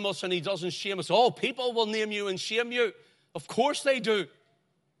doesn't name us and he doesn't shame us. Oh, people will name you and shame you. Of course they do.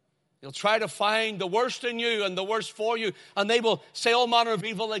 They'll try to find the worst in you and the worst for you, and they will say all manner of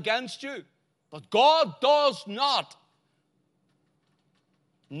evil against you. But God does not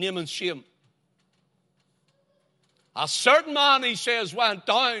name and shame. A certain man, he says, went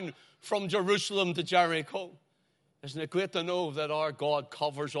down from Jerusalem to Jericho. Isn't it great to know that our God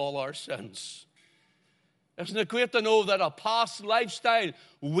covers all our sins? Isn't it great to know that a past lifestyle,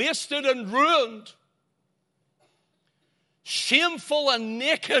 wasted and ruined, shameful and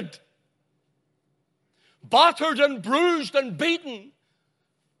naked, battered and bruised and beaten,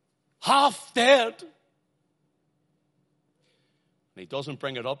 half dead. And he doesn't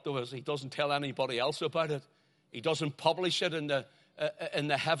bring it up to us. He doesn't tell anybody else about it. He doesn't publish it in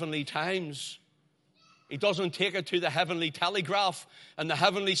the heavenly times. He doesn't take it to the heavenly telegraph and the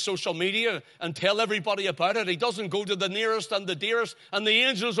heavenly social media and tell everybody about it. He doesn't go to the nearest and the dearest and the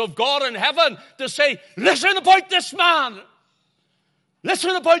angels of God in heaven to say, listen about this man.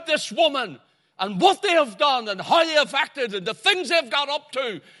 Listen about this woman and what they have done and how they have acted and the things they've got up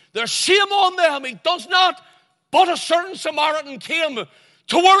to. There's shame on them. He does not. But a certain Samaritan came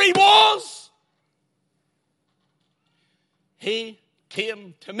to where he was. He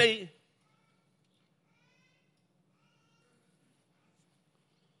came to me.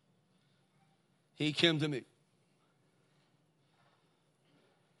 He came to me.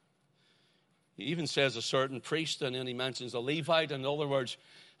 He even says a certain priest, and then he mentions a Levite. In other words,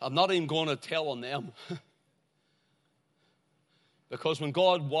 I'm not even going to tell on them. Because when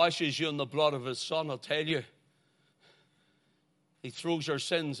God washes you in the blood of his Son, I'll tell you, he throws your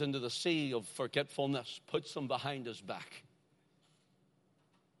sins into the sea of forgetfulness, puts them behind his back.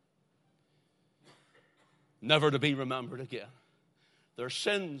 Never to be remembered again. Their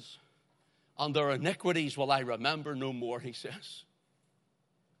sins and their iniquities will I remember no more, he says.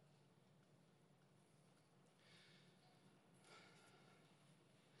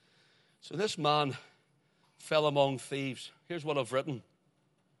 So this man fell among thieves. Here's what I've written.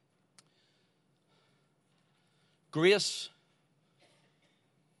 Grace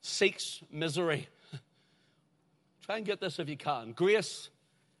seeks misery. Try and get this if you can. Grace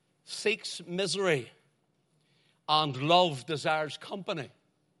seeks misery, and love desires company.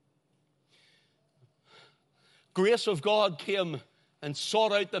 Grace of God came and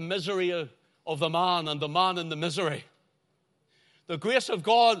sought out the misery of the man and the man in the misery. The grace of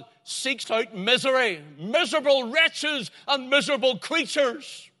God seeks out misery, miserable wretches and miserable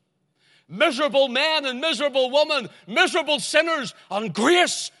creatures, miserable men and miserable women, miserable sinners, and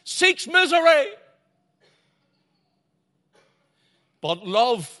grace seeks misery. But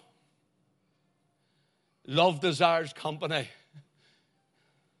love desires company.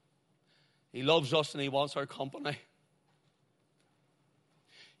 He loves us and he wants our company.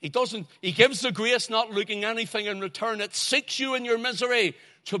 He gives the grace not looking anything in return. It seeks you in your misery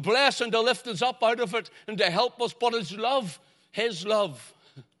to bless and to lift us up out of it and to help us. But his love,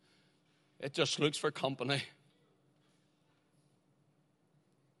 it just looks for company.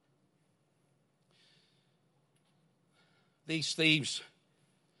 These thieves,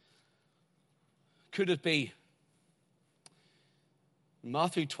 could it be?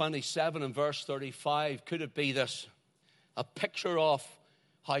 Matthew 27 and verse 35, could it be this? A picture of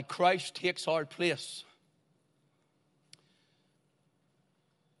how Christ takes our place.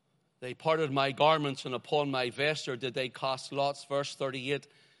 They parted my garments, and upon my vesture did they cast lots. Verse 38,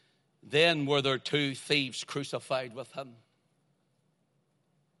 then were there two thieves crucified with him.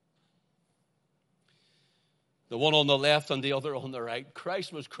 The one on the left and the other on the right.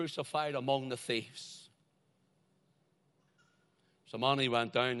 Christ was crucified among the thieves. So man, he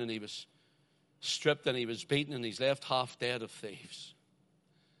went down and he was stripped and he was beaten and he's left half dead of thieves.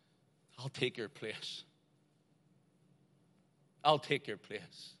 I'll take your place. I'll take your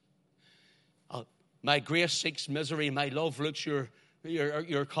place. My grace seeks misery. My love looks your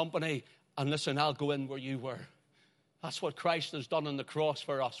company. And listen, I'll go in where you were. That's what Christ has done on the cross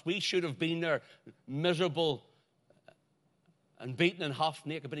for us. We should have been there, miserable and beaten and half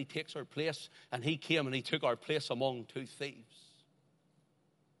naked, but he takes our place. And he came and he took our place among two thieves.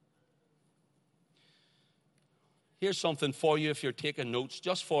 Here's something for you if you're taking notes,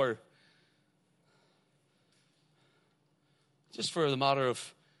 just for the matter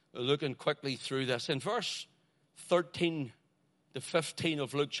of looking quickly through this. In verse 13 to 15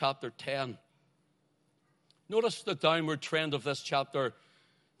 of Luke chapter 10, notice the downward trend of this chapter.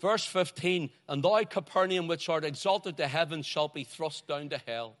 Verse 15, and thou, Capernaum, which art exalted to heaven, shalt be thrust down to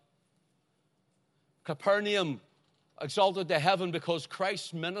hell. Capernaum, exalted to heaven because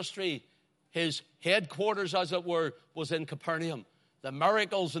Christ's ministry, his headquarters, as it were, was in Capernaum. The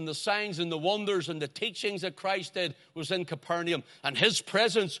miracles and the signs and the wonders and the teachings that Christ did was in Capernaum. And his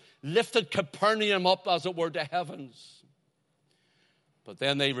presence lifted Capernaum up, as it were, to heavens. But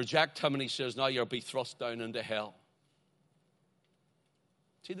then they reject him and he says, now you'll be thrust down into hell.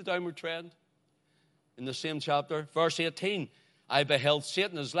 See the downward trend? In the same chapter, verse 18, I beheld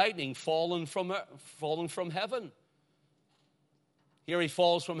Satan as lightning fallen from heaven. Here he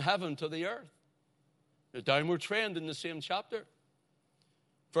falls from heaven to the earth. The downward trend in the same chapter.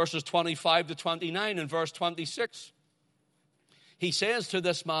 Verses 25 to 29 and verse 26. He says to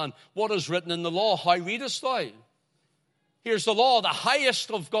this man, what is written in the law? How readest thou? Here's the law, the highest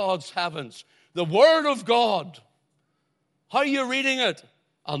of God's heavens. The word of God. How are you reading it?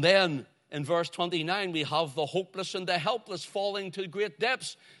 And then in verse 29, we have the hopeless and the helpless falling to great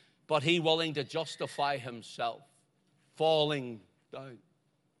depths, but he willing to justify himself, falling down.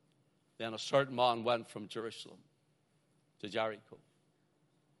 Then a certain man went from Jerusalem to Jericho.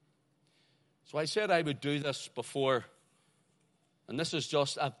 So I said I would do this before, and this is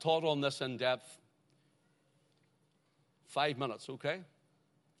just, I've taught on this in depth. 5 minutes, okay?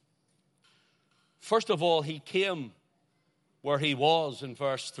 First of all, he came where he was in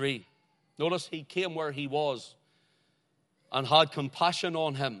verse 3. Notice he came where he was and had compassion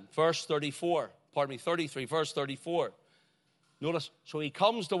on him. Verse 33, verse 34. Notice, so he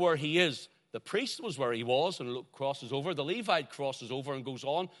comes to where he is. The priest was where he was and crosses over. The Levite crosses over and goes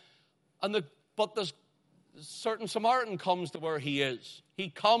on. But the certain Samaritan comes to where he is. He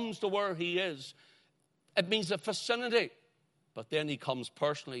comes to where he is. It means a vicinity. But then he comes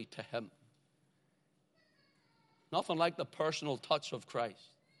personally to him. Nothing like the personal touch of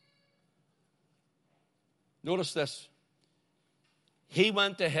Christ. Notice this. He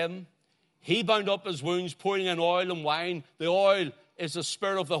went to him. He bound up his wounds, pouring in oil and wine. The oil is the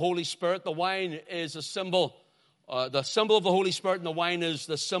Spirit of the Holy Spirit. The wine is a symbol. The symbol of the Holy Spirit, and the wine is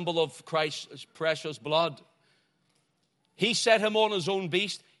the symbol of Christ's precious blood. He set him on his own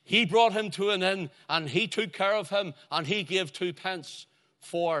beast. He brought him to an inn, and he took care of him, and he gave 2 pence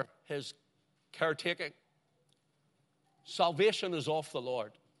for his caretaking. Salvation is of the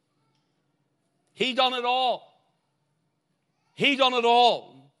Lord. He done it all. He done it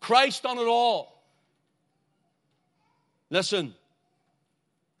all. Christ done it all. Listen,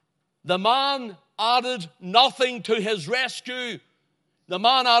 the man added nothing to his rescue The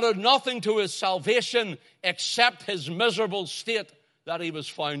man added nothing to his salvation except his miserable state that he was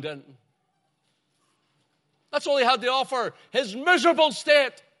found in. That's all he had to offer, his miserable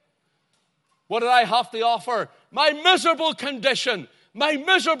state. What did I have to offer? My miserable condition, my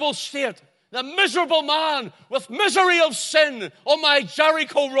miserable state, the miserable man with misery of sin on my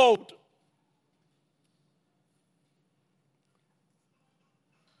Jericho road.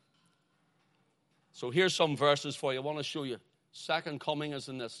 So here's some verses for you. I want to show you. Second coming is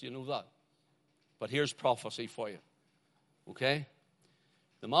in this, you know that. But here's prophecy for you. Okay?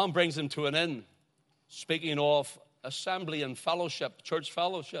 The man brings him to an inn, speaking of assembly and fellowship, church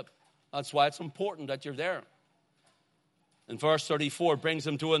fellowship. That's why it's important that you're there. In verse 34, brings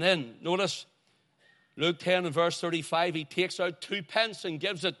him to an inn. Notice, Luke 10 and verse 35, he takes out 2 pence and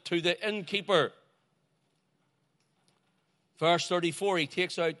gives it to the innkeeper. Verse 34,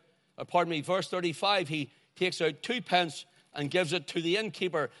 verse 35, he takes out 2 pence and gives it to the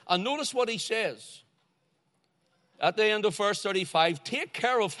innkeeper. And notice what he says. At the end of verse 35, take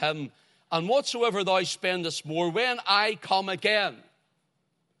care of him, and whatsoever thou spendest more, when I come again.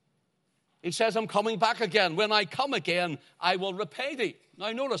 He says, I'm coming back again. When I come again, I will repay thee.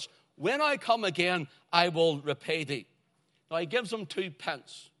 Now notice, when I come again, I will repay thee. Now he gives him 2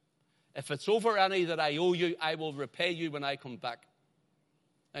 pence. If it's over any that I owe you, I will repay you when I come back.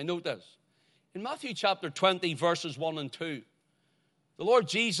 Now note this. In Matthew chapter 20, verses 1 and 2, the Lord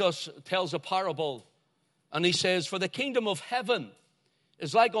Jesus tells a parable, and he says, for the kingdom of heaven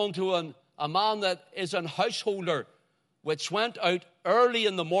is like unto a man that is an householder, which went out early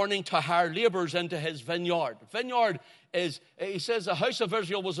in the morning to hire laborers into his vineyard. Vineyard is, he says, the house of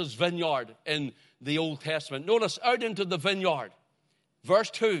Israel was his vineyard in the Old Testament. Notice, out into the vineyard. Verse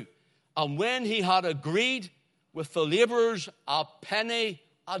 2, and when he had agreed with the laborers a penny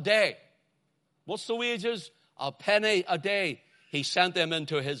a day. What's the wages? A penny a day. He sent them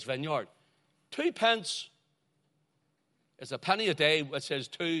into his vineyard. 2 pence is a penny a day, which says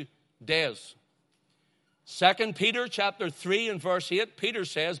 2 days. 2 Peter chapter 3 and verse 8, Peter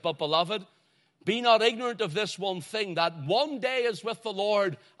says, but beloved, be not ignorant of this one thing, that one day is with the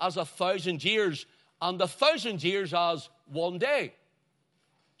Lord as 1,000 years, and 1,000 years as one day.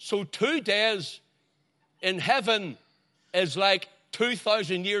 So 2 days in heaven is like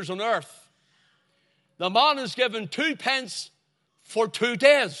 2,000 years on earth. The man is given 2 pence for 2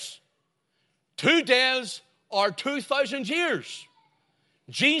 days. 2 days are 2,000 years.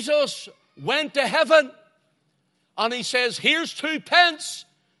 Jesus went to heaven and he says, here's 2 pence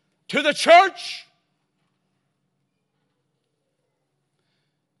to the church.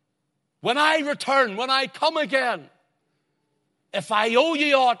 When I return, when I come again, if I owe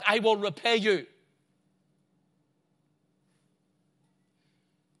you aught, I will repay you.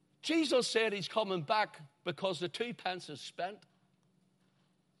 Jesus said he's coming back because the 2 pence is spent.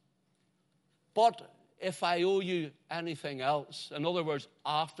 But if I owe you anything else, in other words,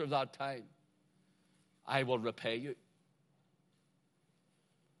 after that time, I will repay you.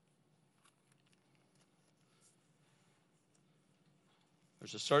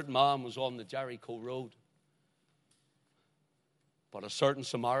 There's a certain man was on the Jericho road, but a certain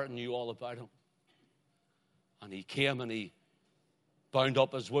Samaritan knew all about him. And he came and he bound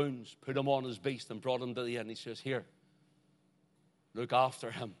up his wounds, put him on his beast, and brought him to the inn. He says, here, look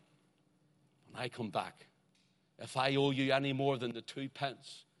after him. When I come back, if I owe you any more than the 2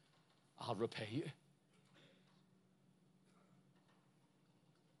 pence, I'll repay you.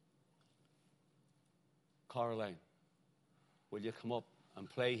 Caroline, will you come up and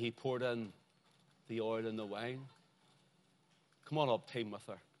play He Poured In the Oil and the Wine? Come on up, team, with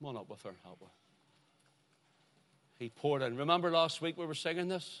her. Come on up with her, help her. He poured in. Remember last week we were singing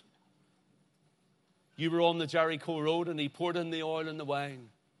this? You were on the Jericho road and he poured in the oil and the wine.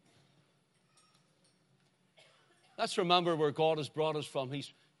 Let's remember where God has brought us from.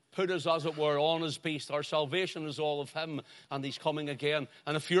 He's put us, as it were, on his beast. Our salvation is all of him, and he's coming again.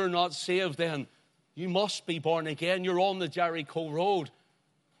 And if you're not saved, then you must be born again. You're on the Jericho road.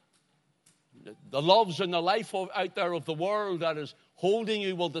 The loves and the life out there of the world that is holding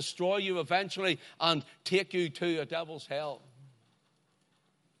you will destroy you eventually and take you to a devil's hell.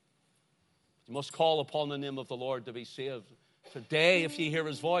 You must call upon the name of the Lord to be saved. Today, if you hear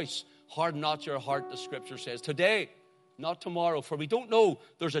his voice, harden not your heart, the scripture says. Today, not tomorrow, for we don't know.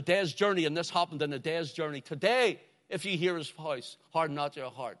 There's a day's journey, and this happened in a day's journey. Today, if you hear his voice, harden not your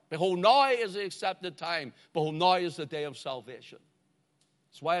heart. Behold, now is the accepted time. Behold, now is the day of salvation.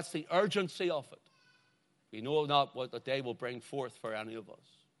 That's why it's the urgency of it. We know not what the day will bring forth for any of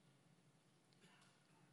us.